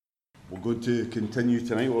We're going to continue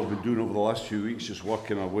tonight what we've been doing over the last few weeks, just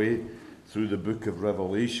working our way through the book of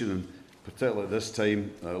Revelation, and particularly this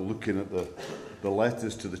time looking at the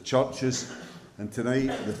letters to the churches. And tonight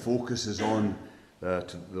the focus is on the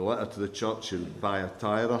letter to the church in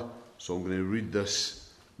Thyatira. So I'm going to read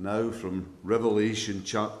this now from Revelation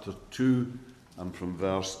chapter 2 and from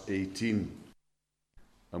verse 18.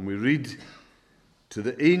 And we read, "To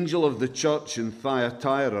the angel of the church in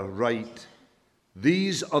Thyatira write,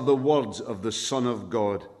 these are the words of the Son of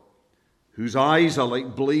God, whose eyes are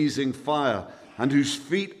like blazing fire, and whose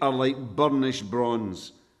feet are like burnished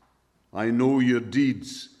bronze. I know your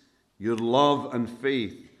deeds, your love and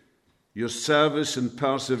faith, your service and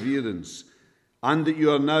perseverance, and that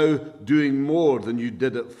you are now doing more than you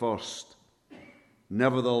did at first.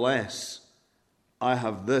 Nevertheless, I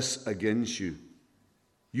have this against you.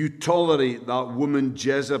 You tolerate that woman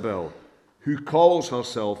Jezebel, who calls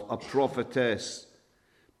herself a prophetess.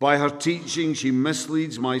 By her teaching, she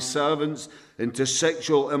misleads my servants into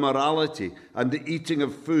sexual immorality and the eating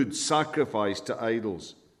of food sacrificed to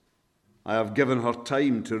idols. I have given her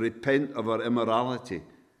time to repent of her immorality,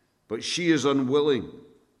 but she is unwilling.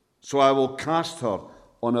 So I will cast her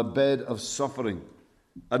on a bed of suffering,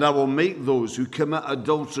 and I will make those who commit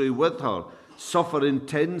adultery with her suffer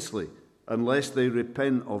intensely unless they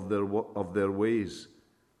repent of their ways.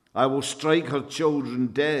 I will strike her children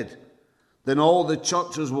dead. Then all the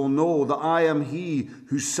churches will know that I am he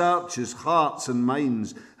who searches hearts and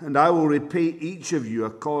minds, and I will repay each of you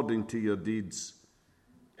according to your deeds.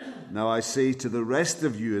 Now I say to the rest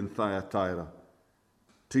of you in Thyatira,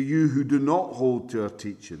 to you who do not hold to our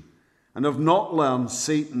teaching, and have not learned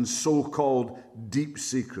Satan's so-called deep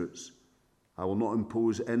secrets, I will not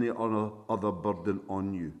impose any other burden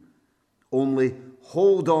on you. Only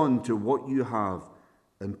hold on to what you have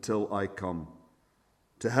until I come.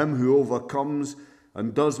 To him who overcomes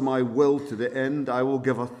and does my will to the end, I will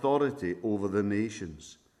give authority over the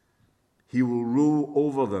nations. He will rule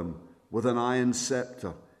over them with an iron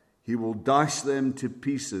scepter. He will dash them to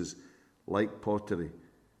pieces like pottery.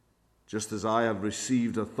 Just as I have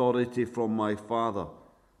received authority from my Father,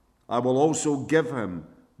 I will also give him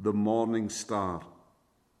the morning star.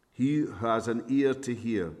 He who has an ear to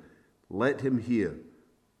hear, let him hear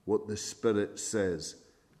what the Spirit says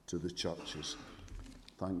to the churches."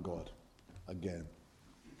 Thank God again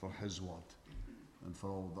for his word and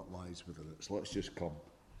for all that lies within it. So let's just come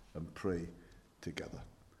and pray together.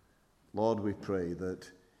 Lord, we pray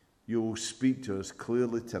that you will speak to us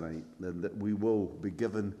clearly tonight, and that we will be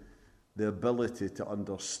given the ability to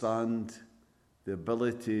understand, the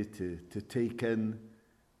ability to take in,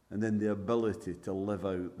 and then the ability to live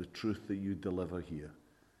out the truth that you deliver here.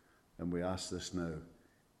 And we ask this now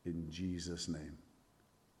in Jesus' name.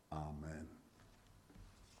 Amen.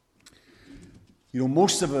 You know,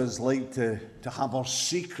 most of us like to have our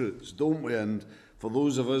secrets, don't we? And for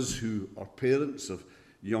those of us who are parents of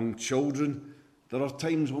young children, there are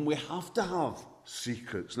times when we have to have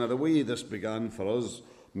secrets. Now, the way this began for us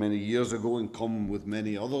many years ago, and come with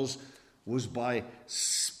many others, was by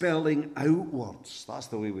spelling out words. That's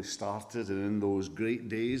the way we started. And in those great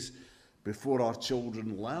days, before our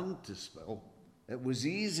children learned to spell, it was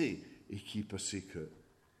easy to keep a secret.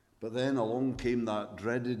 But then along came that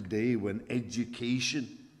dreaded day when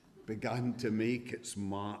education began to make its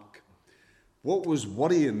mark. What was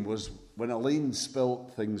worrying was when Elaine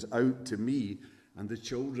spelt things out to me and the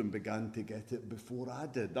children began to get it before I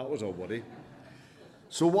did. That was a worry.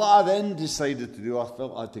 So what I then decided to do, I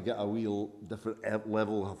felt I had to get a wee different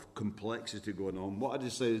level of complexity going on. What I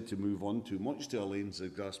decided to move on to, much to Elaine's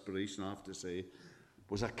exasperation, I have to say,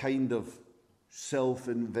 was a kind of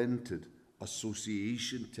self-invented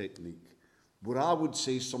association technique, where I would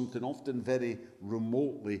say something often very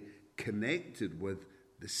remotely connected with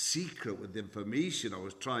the secret, with the information I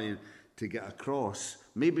was trying to get across,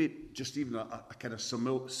 maybe just even a kind of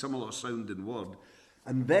similar sounding word,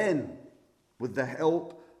 and then with the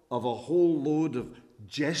help of a whole load of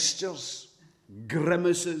gestures,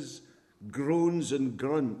 grimaces, groans and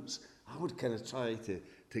grunts, I would kind of try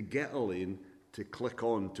to get Elaine to click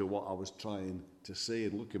on to what I was trying to say.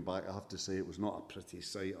 And looking back, I have to say it was not a pretty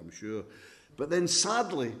sight, I'm sure. But then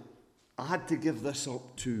sadly, I had to give this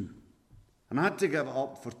up too. And I had to give it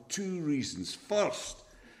up for two reasons. First,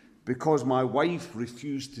 because my wife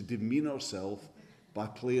refused to demean herself by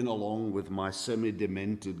playing along with my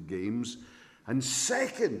semi-demented games. And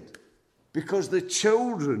second, because the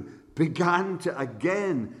children began to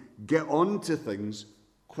again get onto things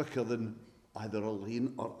quicker than either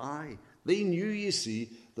Elaine or I. They knew, you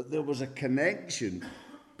see, that there was a connection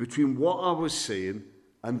between what I was saying,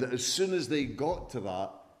 and that as soon as they got to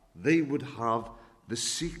that, they would have the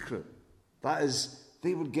secret. That is,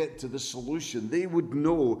 they would get to the solution. They would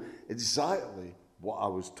know exactly what I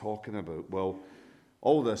was talking about. Well,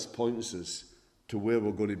 all this points us to where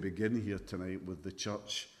we're going to begin here tonight with the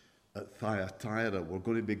church at Thyatira. We're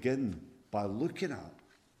going to begin by looking at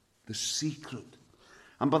the secret.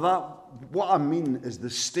 And by that, what I mean is the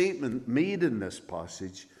statement made in this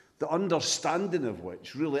passage, the understanding of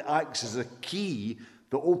which really acts as a key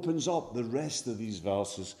that opens up the rest of these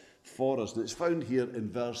verses for us. And it's found here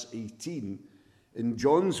in verse 18, in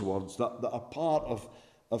John's words, that are part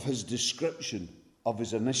of his description of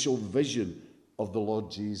his initial vision of the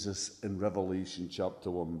Lord Jesus in Revelation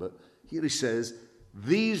chapter 1. But here he says,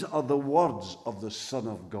 "These are the words of the Son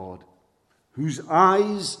of God, whose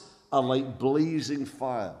eyes are like blazing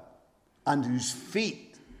fire, and whose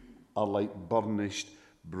feet are like burnished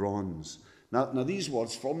bronze." Now these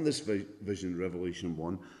words from this vision, Revelation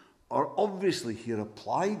 1, are obviously here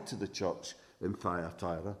applied to the church in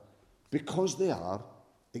Thyatira because they are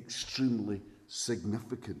extremely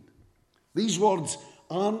significant. These words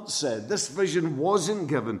aren't said, this vision wasn't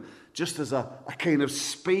given just as a kind of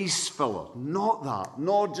space filler. Not that,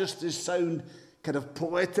 nor just to sound kind of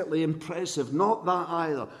poetically impressive. Not that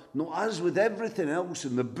either. No, as with everything else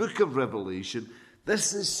in the book of Revelation,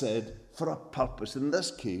 this is said for a purpose. In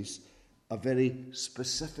this case, a very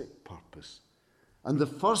specific purpose. And the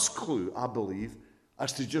first clue, I believe,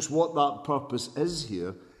 as to just what that purpose is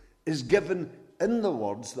here, is given in the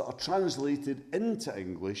words that are translated into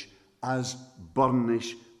English as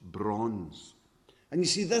burnished bronze. And you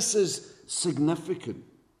see, this is significant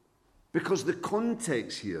because the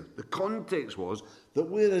context here, the context was that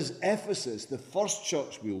whereas Ephesus, the first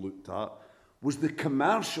church we looked at, was the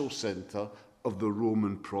commercial centre of the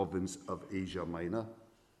Roman province of Asia Minor,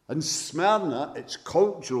 and Smyrna, its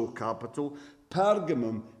cultural capital,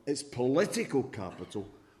 Pergamum, its political capital,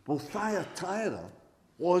 well, Thyatira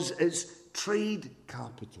was its trade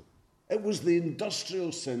capital. It was the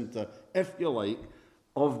industrial centre, if you like,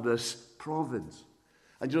 of this province.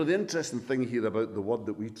 And you know, the interesting thing here about the word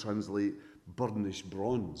that we translate burnished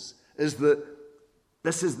bronze is that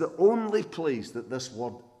this is the only place that this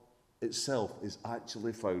word itself is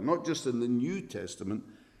actually found, not just in the New Testament,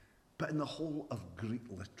 but in the whole of Greek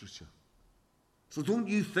literature. So don't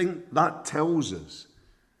you think that tells us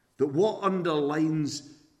that what underlines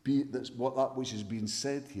that which is being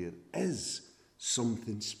said here is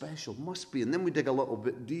something special? Must be. And then we dig a little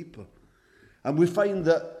bit deeper. And we find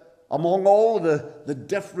that among all the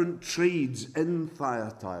different trades in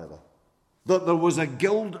Thyatira, that there was a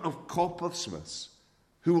guild of coppersmiths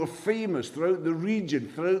who were famous throughout the region,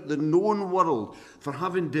 throughout the known world, for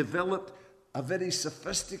having developed a very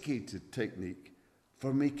sophisticated technique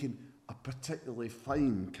for making a particularly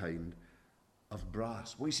fine kind of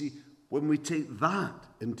brass. Well, you see, when we take that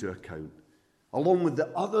into account, along with the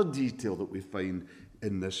other detail that we find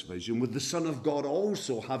in this vision, with the Son of God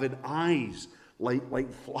also having eyes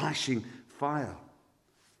like flashing fire,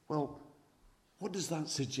 well, what does that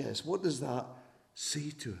suggest? What does that say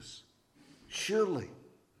to us? Surely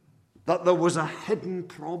that there was a hidden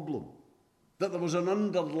problem, that there was an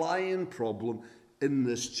underlying problem in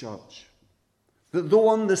this church. That though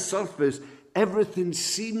on the surface everything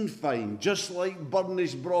seemed fine, just like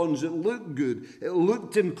burnished bronze, it looked good, it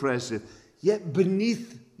looked impressive, yet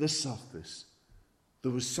beneath the surface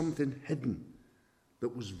there was something hidden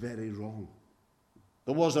that was very wrong.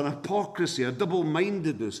 There was an hypocrisy, a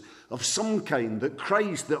double-mindedness of some kind that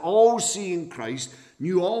Christ, the all-seeing Christ,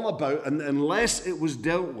 knew all about, and unless it was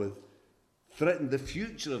dealt with, threatened the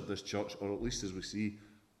future of this church, or at least, as we see,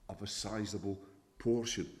 of a sizable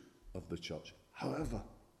portion of the church. However,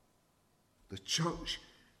 the church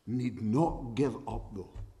need not give up, though,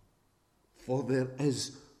 for there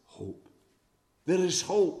is hope. There is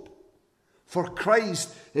hope. For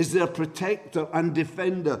Christ is their protector and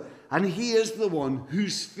defender, and he is the one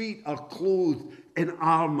whose feet are clothed in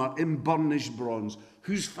armour, in burnished bronze,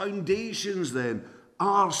 whose foundations then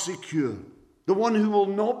are secure. The one who will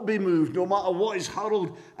not be moved no matter what is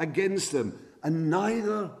hurled against him, and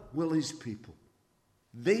neither will his people.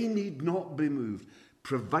 They need not be moved,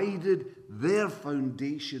 provided their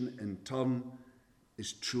foundation in turn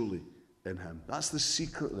is truly in him. That's the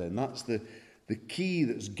secret then. That's the key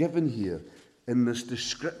that's given here in this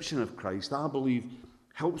description of Christ, I believe,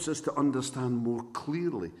 helps us to understand more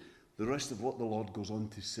clearly the rest of what the Lord goes on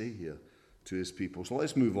to say here to his people. So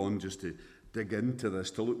let's move on just to dig into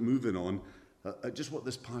this, to look moving on at just what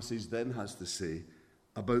this passage then has to say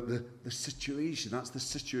about the situation. That's the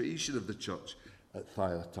situation of the church at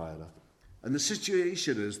Thyatira. And the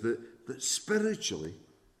situation is that spiritually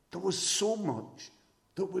there was so much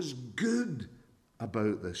that was good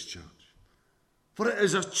about this church. For it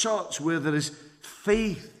is a church where there is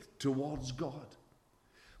faith towards God,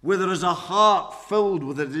 where there is a heart filled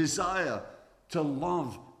with a desire to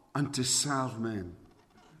love and to serve men,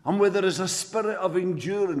 and where there is a spirit of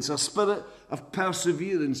endurance, a spirit of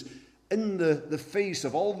perseverance in the face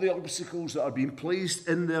of all the obstacles that are being placed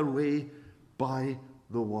in their way by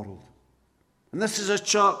the world. And this is a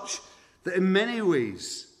church that in many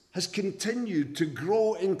ways has continued to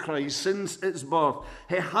grow in Christ since its birth.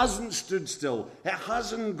 It hasn't stood still. It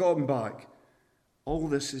hasn't gone back. All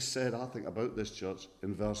this is said, I think, about this church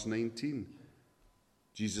in verse 19.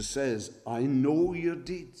 Jesus says, I know your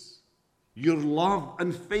deeds, your love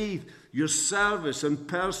and faith, your service and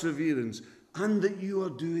perseverance, and that you are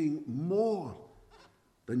doing more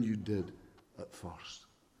than you did at first.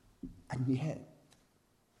 And yet,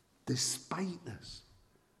 despite this,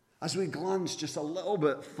 as we glance just a little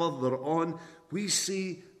bit further on, we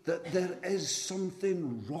see that there is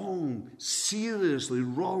something wrong, seriously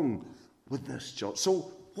wrong with this church.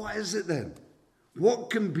 So what is it then?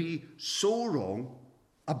 What can be so wrong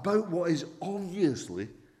about what is obviously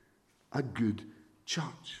a good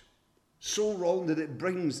church? So wrong that it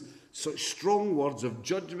brings such strong words of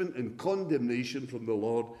judgment and condemnation from the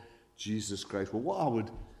Lord Jesus Christ. Well, what I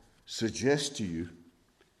would suggest to you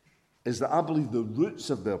is that I believe the roots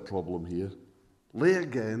of their problem here lay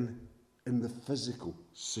again in the physical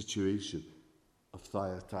situation of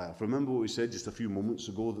Thyatira. Remember what we said just a few moments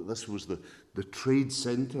ago, that this was the trade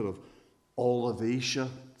centre of all of Asia.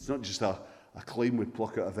 It's not just a claim we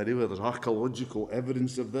pluck out of anywhere. There's archaeological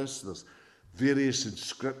evidence of this. There's various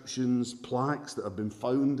inscriptions, plaques that have been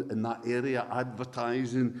found in that area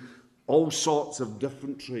advertising all sorts of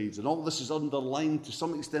different trades. And all this is underlined to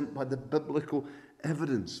some extent by the biblical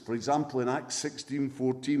evidence. For example, in Acts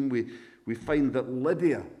 16:14, we find that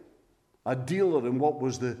Lydia, a dealer in what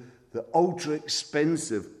was the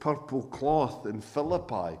ultra-expensive purple cloth in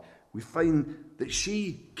Philippi, we find that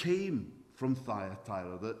she came from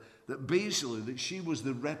Thyatira, that basically that she was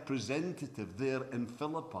the representative there in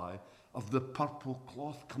Philippi of the purple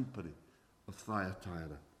cloth company of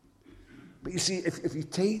Thyatira. But you see, if you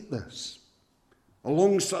take this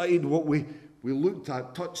alongside what we looked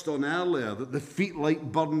at, touched on earlier, that the feet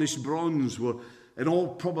like burnished bronze were in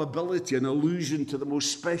all probability an allusion to the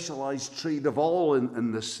most specialised trade of all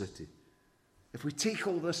in this city. If we take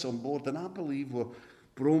all this on board, then I believe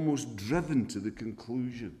we're almost driven to the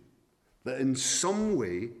conclusion that in some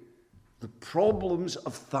way the problems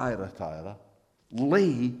of Thyatira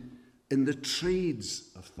lay in the trades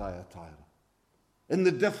of Thyatira, in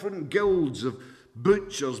the different guilds of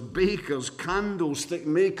butchers, bakers, candlestick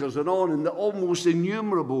makers, and on, in the almost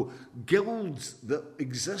innumerable guilds that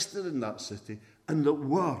existed in that city and that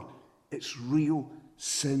were its real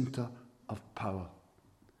centre of power.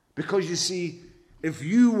 Because you see, if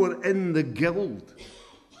you were in the guild,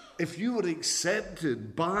 if you were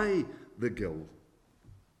accepted by the guild,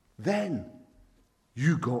 then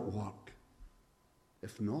you got work.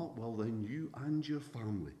 If not, well, then you and your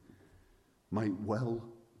family might well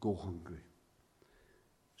go hungry.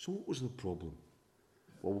 So what was the problem?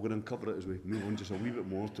 Well, we're going to uncover it as we move on just a wee bit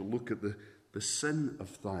more to look at the sin of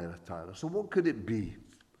Thyatira. So what could it be?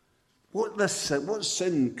 What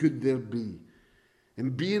sin could there be in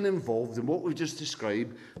being involved in what we've just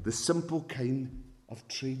described, the simple kind of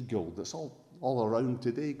trade guild that's all around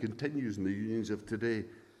today, continues in the unions of today?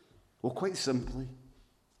 Well, quite simply,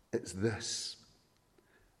 it's this.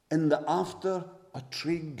 In that after a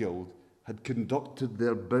trade guild had conducted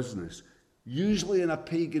their business, usually in a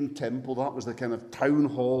pagan temple, that was the kind of town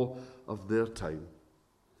hall of their time,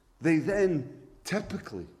 they then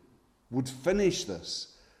typically would finish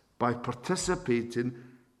this by participating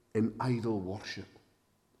in idol worship.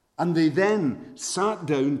 And they then sat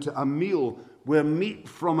down to a meal where meat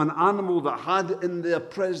from an animal that had in their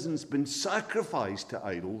presence been sacrificed to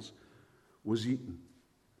idols was eaten.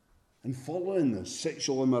 And following this,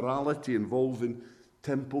 sexual immorality involving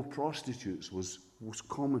temple prostitutes was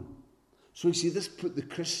common. So you see, this put the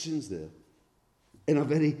Christians there in a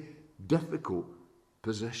very difficult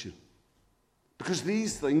position, because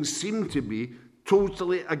these things seem to be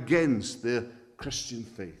totally against their Christian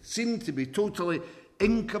faith, seem to be totally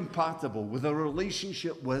incompatible with a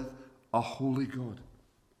relationship with a holy God.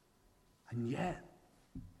 And yet,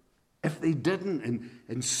 if they didn't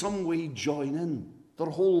in some way join in, their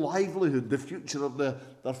whole livelihood, the future of their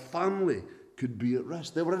family could be at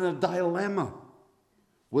risk. They were in a dilemma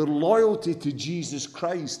where loyalty to Jesus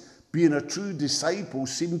Christ, being a true disciple,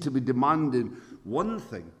 seemed to be demanding one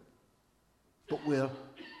thing, but where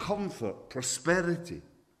comfort, prosperity,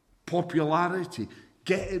 popularity,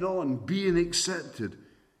 getting on, being accepted,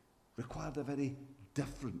 required a very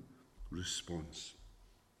different response.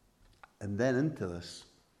 And then into this,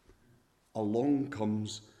 along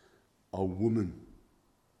comes a woman.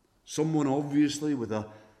 Someone obviously with a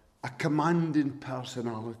commanding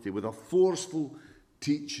personality, with a forceful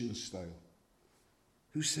teaching style,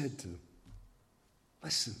 who said to them,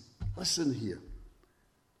 listen here.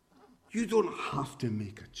 You don't have to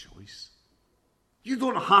make a choice. You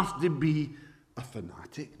don't have to be a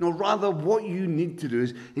fanatic. No, rather what you need to do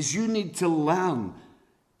is you need to learn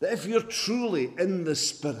that if you're truly in the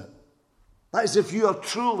Spirit, that is, if you are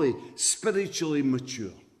truly spiritually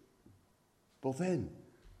mature, well then,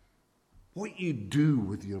 what you do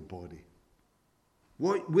with your body,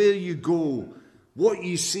 where you go, what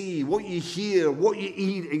you see, what you hear, what you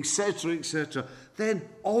eat, etc., then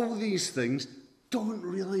all these things don't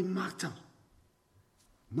really matter.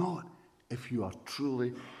 Not if you are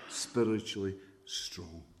truly spiritually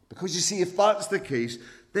strong. Because you see, if that's the case,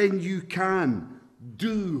 then you can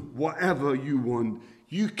do whatever you want.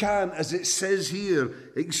 You can, as it says here,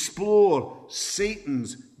 explore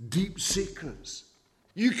Satan's deep secrets.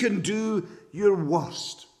 You can do your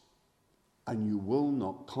worst, and you will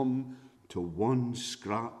not come to one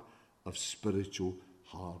scrap of spiritual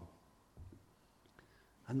harm.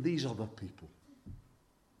 And these other people,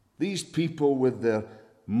 these people with their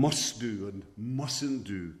must-do and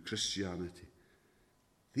mustn't-do Christianity,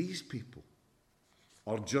 these people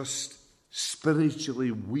are just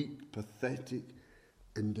spiritually weak, pathetic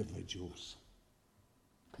individuals.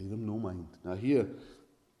 Pay them no mind. Now here,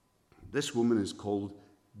 this woman is called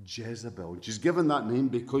Jezebel. She's given that name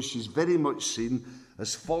because she's very much seen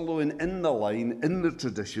as following in the line, in the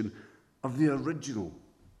tradition of the original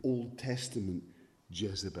Old Testament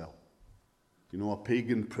Jezebel. You know, a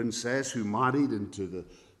pagan princess who married into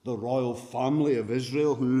the royal family of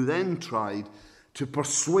Israel, who then tried to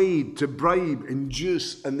persuade, to bribe,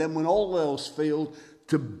 induce, and then when all else failed,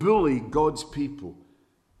 to bully God's people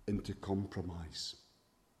into compromise.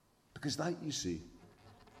 Because that, you see,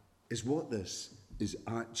 is what this is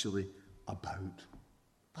actually about.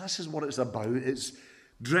 This is what it's about. It's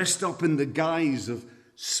dressed up in the guise of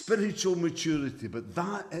spiritual maturity, but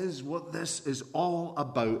that is what this is all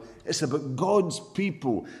about. It's about God's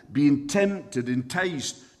people being tempted,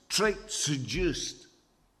 enticed, tricked, seduced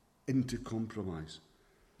into compromise.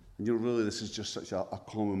 And you know, really, this is just such a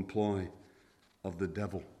common ploy of the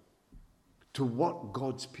devil to work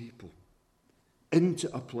God's people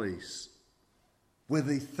into a place where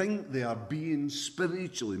they think they are being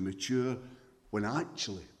spiritually mature when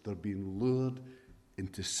actually they're being lured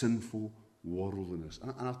into sinful worldliness.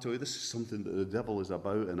 And I'll tell you, this is something that the devil is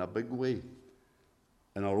about in a big way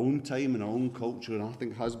in our own time, in our own culture, and I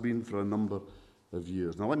think has been for a number of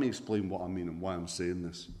years. Now let me explain what I mean and why I'm saying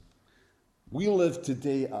this. We live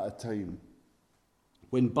today at a time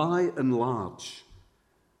when, by and large,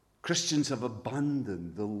 Christians have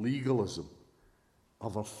abandoned the legalism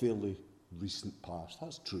of our fairly recent past.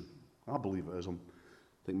 That's true. I believe it is. I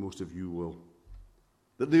think most of you will.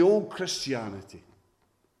 That the old Christianity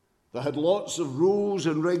that had lots of rules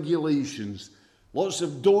and regulations, lots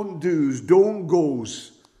of don't do's, don't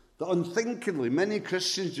go's, that unthinkingly many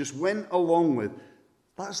Christians just went along with,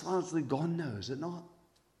 that's largely gone now, is it not?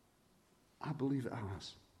 I believe it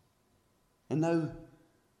has. And now,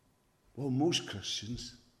 well, most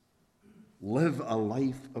Christians live a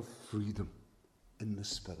life of freedom in the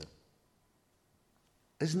Spirit.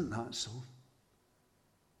 Isn't that so?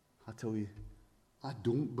 I tell you, I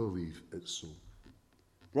don't believe it's so.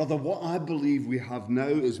 Rather, what I believe we have now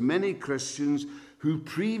is many Christians who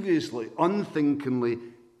previously, unthinkingly,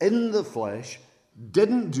 in the flesh,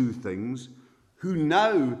 didn't do things, who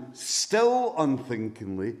now, still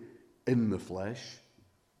unthinkingly, in the flesh,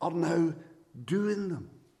 are now doing them.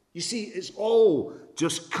 You see, it's all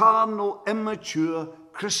just carnal, immature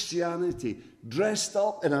Christianity, dressed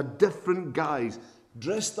up in a different guise,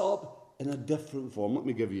 dressed up in a different form. Let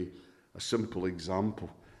me give you a simple example.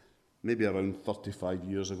 Maybe around 35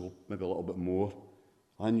 years ago, maybe a little bit more,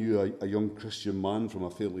 I knew a young Christian man from a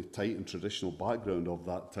fairly tight and traditional background of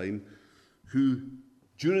that time who,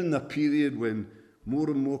 during the period when more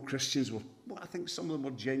and more Christians were, well, I think some of them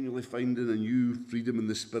were genuinely finding a new freedom in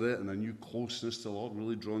the Spirit and a new closeness to the Lord,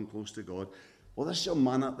 really drawn close to God. Well, this young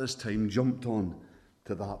man at this time jumped on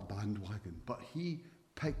to that bandwagon, but he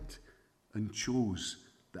picked and chose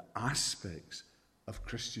the aspects of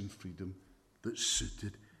Christian freedom that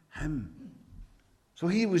suited him. So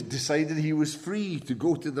he decided he was free to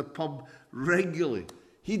go to the pub regularly.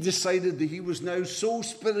 He decided that he was now so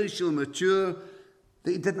spiritually mature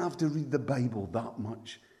that he didn't have to read the Bible that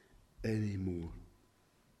much anymore.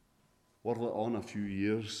 Whirl it on a few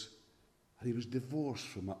years, and he was divorced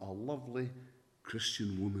from a lovely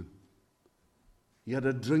Christian woman He had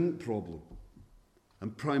a drink problem.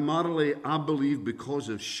 And primarily, I believe, because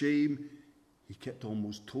of shame, he kept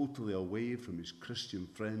almost totally away from his Christian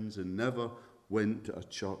friends and never went to a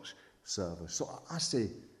church service. So I say,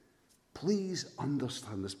 please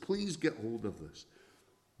understand this. Please get hold of this.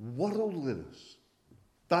 Worldliness,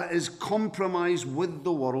 that is compromise with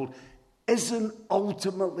the world, isn't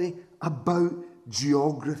ultimately about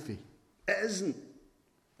geography. It isn't.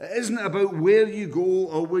 It isn't about where you go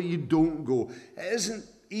or where you don't go. It isn't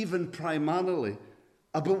even primarily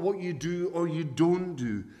about what you do or you don't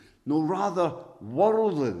do. No, rather,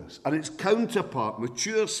 worldliness and its counterpart,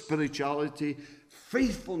 mature spirituality,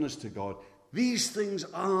 faithfulness to God, these things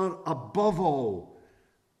are, above all,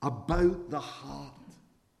 about the heart.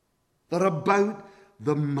 They're about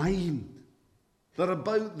the mind. They're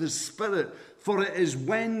about the spirit. For it is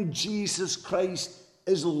when Jesus Christ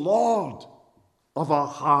is Lord of our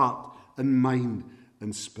heart and mind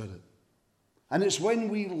and spirit. And it's when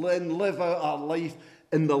we then live out our life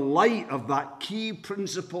in the light of that key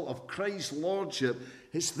principle of Christ's lordship,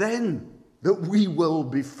 it's then that we will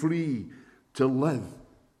be free to live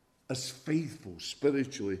as faithful,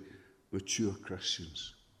 spiritually mature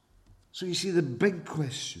Christians. So you see, the big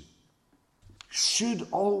question should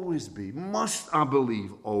always be, must I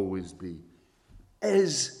believe always be,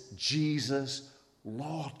 is Jesus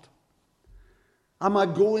Lord? Am I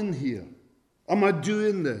going here? Am I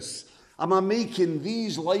doing this? Am I making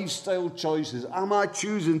these lifestyle choices? Am I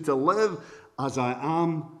choosing to live as I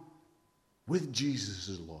am with Jesus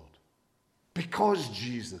as Lord? Because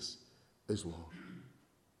Jesus is Lord.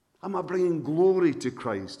 Am I bringing glory to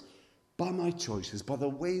Christ by my choices, by the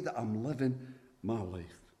way that I'm living my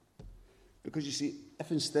life? Because you see,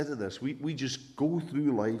 if instead of this, we just go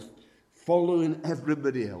through life following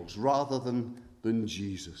everybody else rather than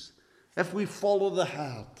Jesus, if we follow the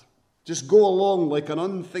herd, just go along like an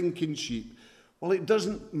unthinking sheep, well, it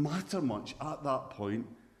doesn't matter much at that point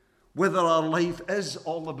whether our life is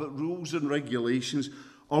all about rules and regulations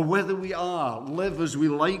or whether we live as we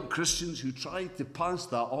like Christians who try to pass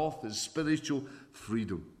that off as spiritual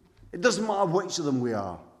freedom. It doesn't matter which of them we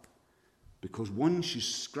are, because once you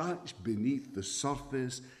scratch beneath the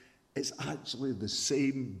surface, it's actually the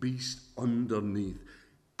same beast underneath.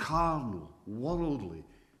 Carnal, worldly,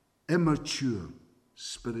 immature,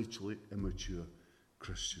 spiritually immature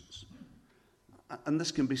Christians. And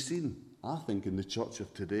this can be seen, I think, in the church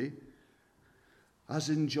of today, as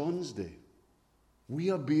in John's day. We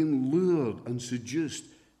are being lured and seduced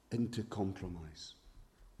into compromise.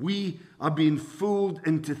 We are being fooled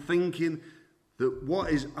into thinking that what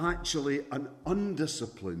is actually an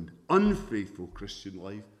undisciplined, unfaithful Christian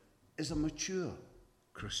life is a mature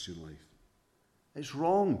Christian life. It's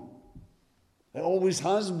wrong. It always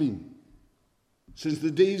has been. Since the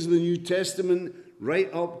days of the New Testament right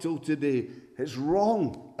up till today, it's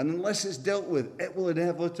wrong. And unless it's dealt with, it will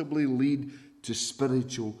inevitably lead to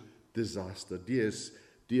spiritual disaster.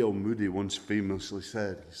 D.L. Moody once famously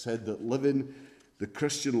said, he said that living the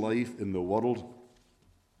Christian life in the world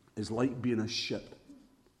is like being a ship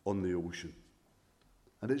on the ocean.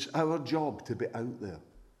 And it's our job to be out there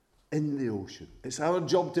in the ocean. It's our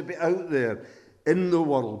job to be out there in the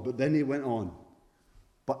world. But then he went on,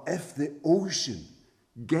 but if the ocean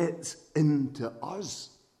gets into us,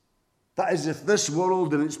 that is, if this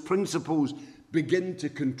world and its principles begin to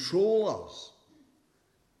control us,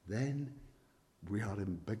 then we are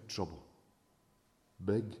in big trouble.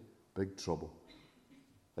 Big, big trouble.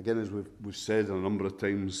 Again, as we've said a number of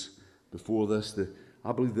times before this,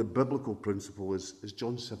 I believe the biblical principle is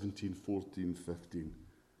John 17, 14, 15,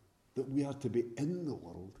 that we are to be in the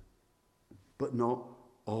world, but not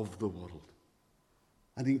of the world.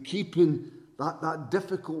 And in keeping that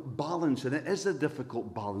difficult balance, and it is a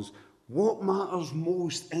difficult balance, what matters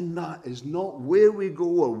most in that is not where we go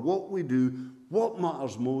or what we do. What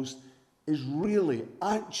matters most is really,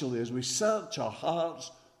 actually, as we search our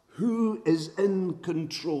hearts, who is in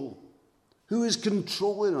control? Who is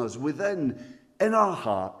controlling us within, in our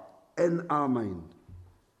heart, in our mind?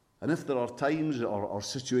 And if there are times or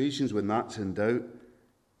situations when that's in doubt,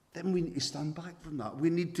 then we need to stand back from that. We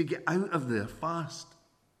need to get out of there fast.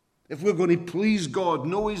 If we're going to please God,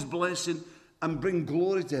 know His blessing, and bring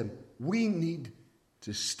glory to Him, we need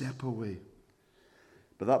to step away.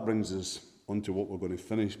 But that brings us on to what we're going to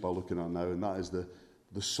finish by looking at now, and that is the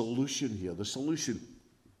solution here. The solution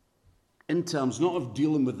in terms not of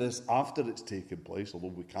dealing with this after it's taken place, although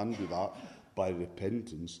we can do that by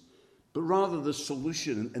repentance, but rather the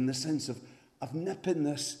solution in the sense of nipping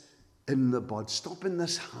this in the bud, stopping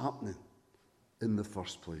this happening in the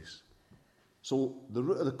first place. So the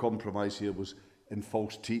root of the compromise here was in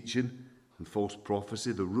false teaching and false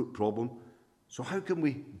prophecy, the root problem. So how can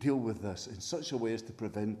we deal with this in such a way as to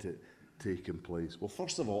prevent it taking place? Well,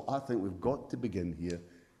 first of all, I think we've got to begin here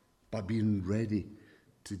by being ready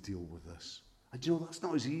to deal with this. And you know, that's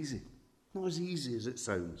not as easy. Not as easy as it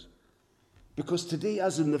sounds. Because today,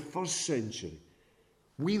 as in the first century,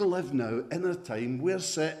 we live now in a time, we're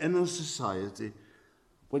set in a society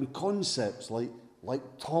when concepts like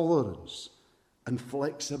tolerance and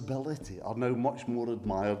flexibility are now much more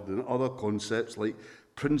admired than other concepts like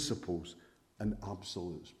principles and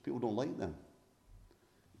absolutes. People don't like them.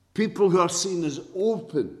 People who are seen as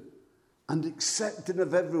open and accepting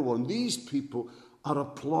of everyone, these people are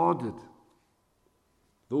applauded.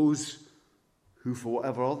 Those who, for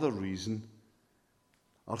whatever other reason,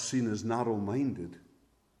 are seen as narrow-minded,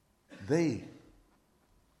 they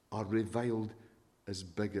are reviled as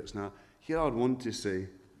bigots. Now, here I want to say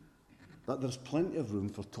that there's plenty of room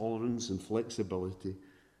for tolerance and flexibility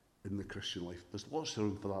in the Christian life. There's lots of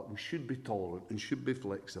room for that. We should be tolerant and should be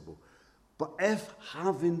flexible. But if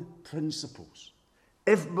having principles,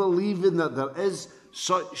 if believing that there is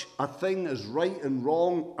such a thing as right and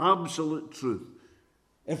wrong, absolute truth,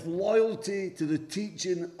 if loyalty to the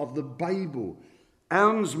teaching of the Bible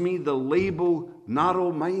earns me the label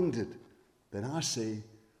narrow-minded, then I say,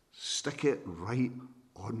 stick it right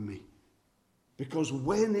on me. Because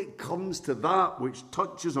when it comes to that which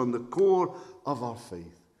touches on the core of our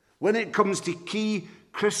faith, when it comes to key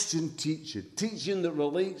Christian teaching that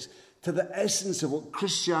relates to the essence of what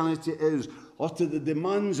Christianity is, or to the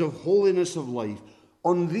demands of holiness of life,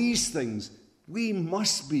 on these things, we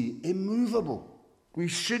must be immovable. We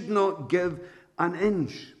should not give an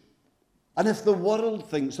inch. And if the world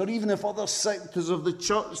thinks, or even if other sectors of the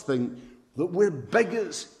church think that we're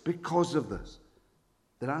bigots because of this,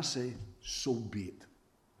 then I say, so be it.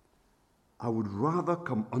 I would rather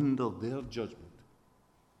come under their judgment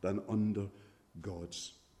than under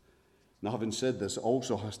God's. Now, having said this, it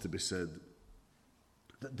also has to be said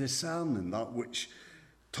that discerning that which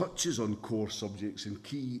touches on core subjects and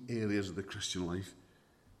key areas of the Christian life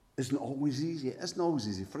isn't always easy. It isn't always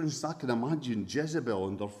easy. For instance, I can imagine Jezebel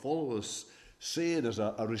and her followers saying as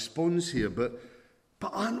a response here, but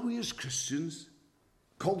aren't we as Christians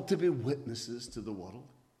called to be witnesses to the world?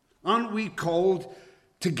 Aren't we called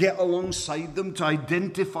to get alongside them, to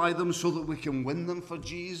identify them so that we can win them for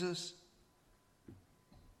Jesus?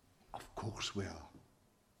 Of course we are.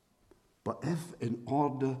 But if in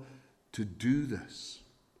order to do this,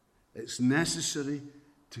 it's necessary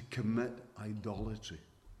to commit idolatry,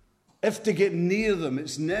 if to get near them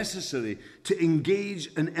it's necessary to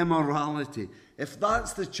engage in immorality, if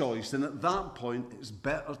that's the choice, then at that point it's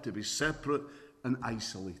better to be separate and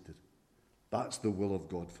isolated. That's the will of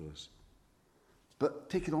God for us. But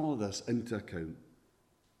taking all of this into account,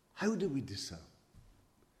 how do we discern?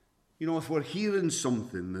 You know, if we're hearing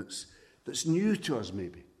something that's new to us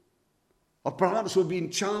maybe, or perhaps we're being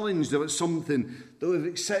challenged about something that we've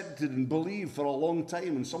accepted and believed for a long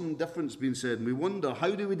time and something different's been said, and we wonder, how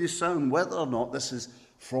do we discern whether or not this is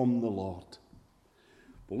from the Lord?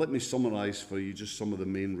 Well, let me summarise for you just some of the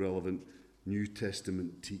main relevant New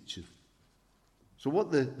Testament teaching. So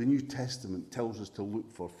what the New Testament tells us to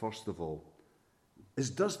look for, first of all, is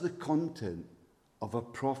does the content of a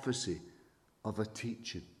prophecy, of a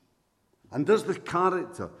teaching, and does the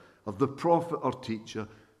character of the prophet or teacher,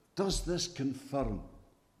 does this confirm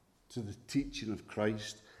to the teaching of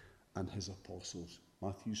Christ and his apostles?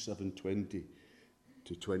 Matthew 7:20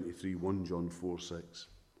 to 23, 1 John 4:6.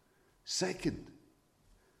 Second,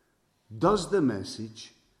 does the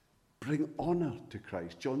message bring honour to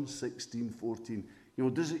Christ? John 16:14. You know,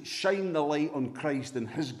 does it shine the light on Christ and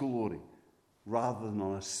his glory rather than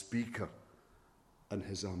on a speaker and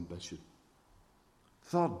his ambition?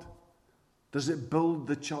 Third, does it build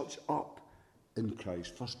the church up in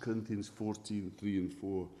Christ? 1 Corinthians 14:3 and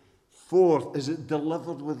 4. Fourth, is it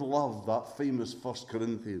delivered with love? That famous 1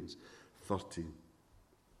 Corinthians 13.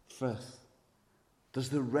 Fifth, does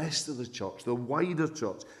the rest of the church, the wider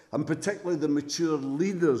church, and particularly the mature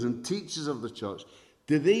leaders and teachers of the church,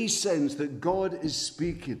 do they sense that God is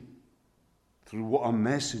speaking through what a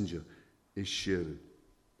messenger is sharing?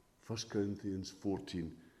 1 Corinthians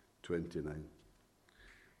 14:29.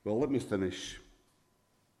 Well, let me finish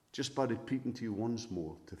just by repeating to you once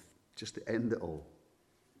more, just to end it all.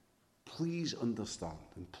 Please understand,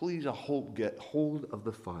 and please, I hope, get hold of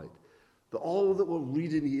the fact that all that we're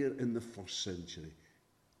reading here in the first century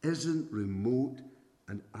isn't remote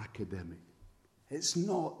and academic. It's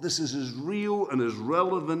not. This is as real and as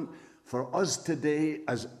relevant for us today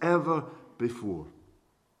as ever before.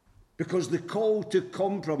 Because the call to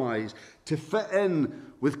compromise, to fit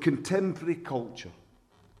in with contemporary culture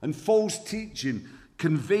and false teaching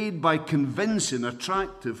conveyed by convincing,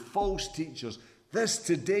 attractive, false teachers. This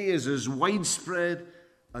today is as widespread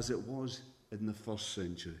as it was in the first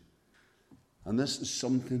century. And this is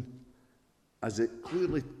something, as it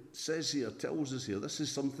clearly says here, tells us here, this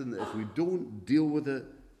is something that if we don't deal with it,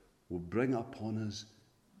 will bring upon us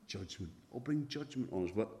judgment. Will bring judgment on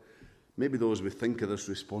us. But maybe though, as we think of this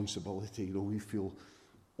responsibility, we feel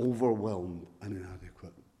overwhelmed and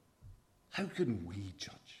inadequate. How can we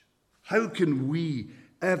judge? How can we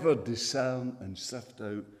ever discern and sift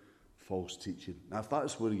out false teaching? Now, if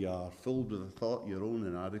that's where you are, filled with the thought of your own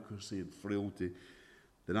inadequacy and frailty,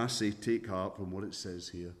 then I say take heart from what it says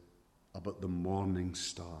here about the morning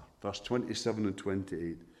star. Verse 27 and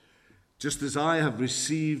 28. Just as I have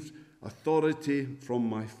received authority from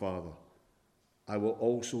my Father, I will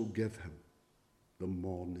also give him the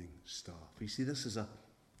morning star. You see, this is a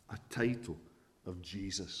title of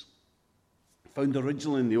Jesus. Found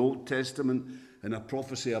originally in the Old Testament in a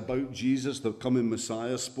prophecy about Jesus, the coming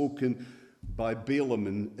Messiah, spoken by Balaam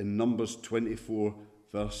in Numbers 24,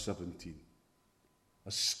 verse 17.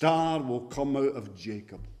 A star will come out of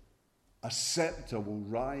Jacob. A scepter will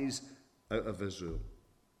rise out of Israel.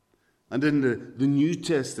 And in the New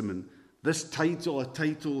Testament, this title, a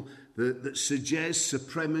title that suggests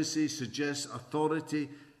supremacy, suggests authority,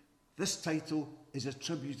 this title is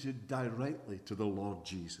attributed directly to the Lord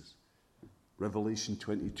Jesus. Revelation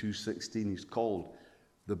 22:16, he's called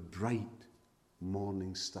the bright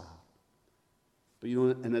morning star. But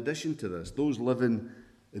in addition to this, those living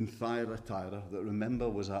in Thyatira, that remember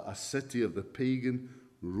was a city of the pagan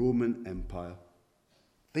Roman Empire,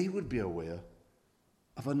 they would be aware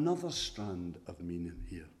of another strand of meaning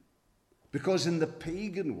here. Because in the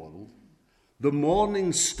pagan world, the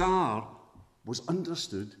morning star was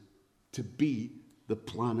understood to be the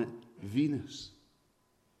planet Venus.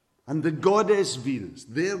 And the goddess Venus,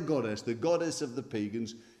 their goddess, the goddess of the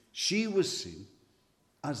pagans, she was seen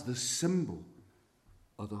as the symbol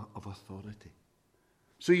of authority.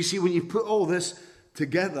 So you see, when you put all this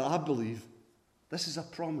together, I believe this is a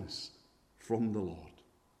promise from the Lord.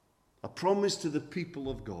 A promise to the people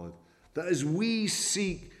of God that as we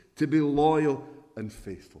seek to be loyal and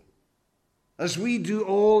faithful, as we do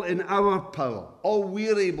all in our power, all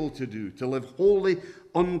we're able to do to live holy,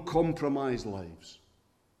 uncompromised lives,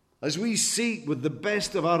 as we seek with the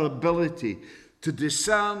best of our ability to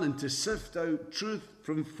discern and to sift out truth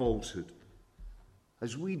from falsehood,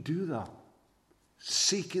 as we do that,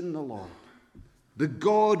 seeking the Lord, the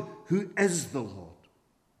God who is the Lord,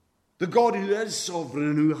 the God who is sovereign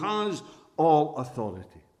and who has all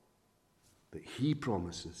authority, that he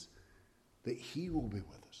promises that he will be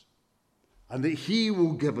with us and that he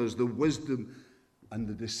will give us the wisdom and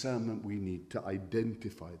the discernment we need to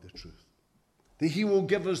identify the truth. That he will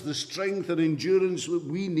give us the strength and endurance that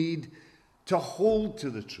we need to hold to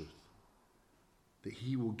the truth. That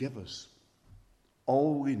he will give us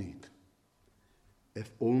all we need if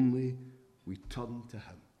only we turn to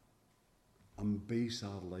him and base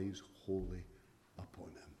our lives wholly upon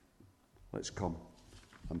him. Let's come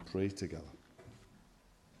and pray together.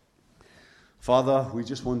 Father, we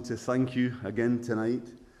just want to thank you again tonight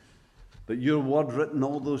that your word written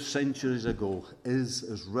all those centuries ago is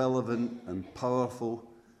as relevant and powerful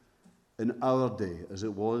in our day as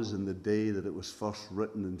it was in the day that it was first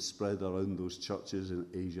written and spread around those churches in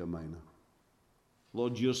Asia Minor.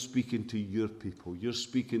 Lord, you're speaking to your people. You're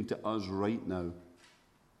speaking to us right now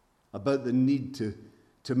about the need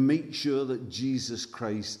to make sure that Jesus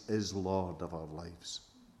Christ is Lord of our lives.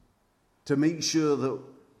 To make sure that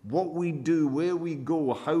what we do, where we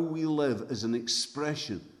go, how we live is an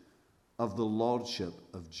expression of the lordship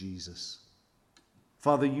of Jesus.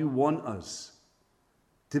 Father, you want us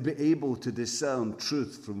to be able to discern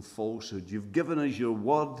truth from falsehood. You've given us your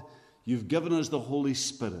word. You've given us the Holy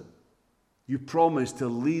Spirit. You promise to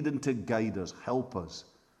lead and to guide us, help us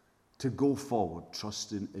to go forward,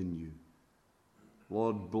 trusting in you.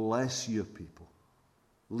 Lord, bless your people.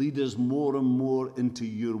 Lead us more and more into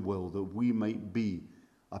your will, that we might be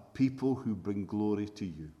a people who bring glory to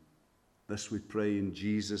you. This we pray in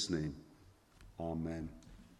Jesus' name. Amen.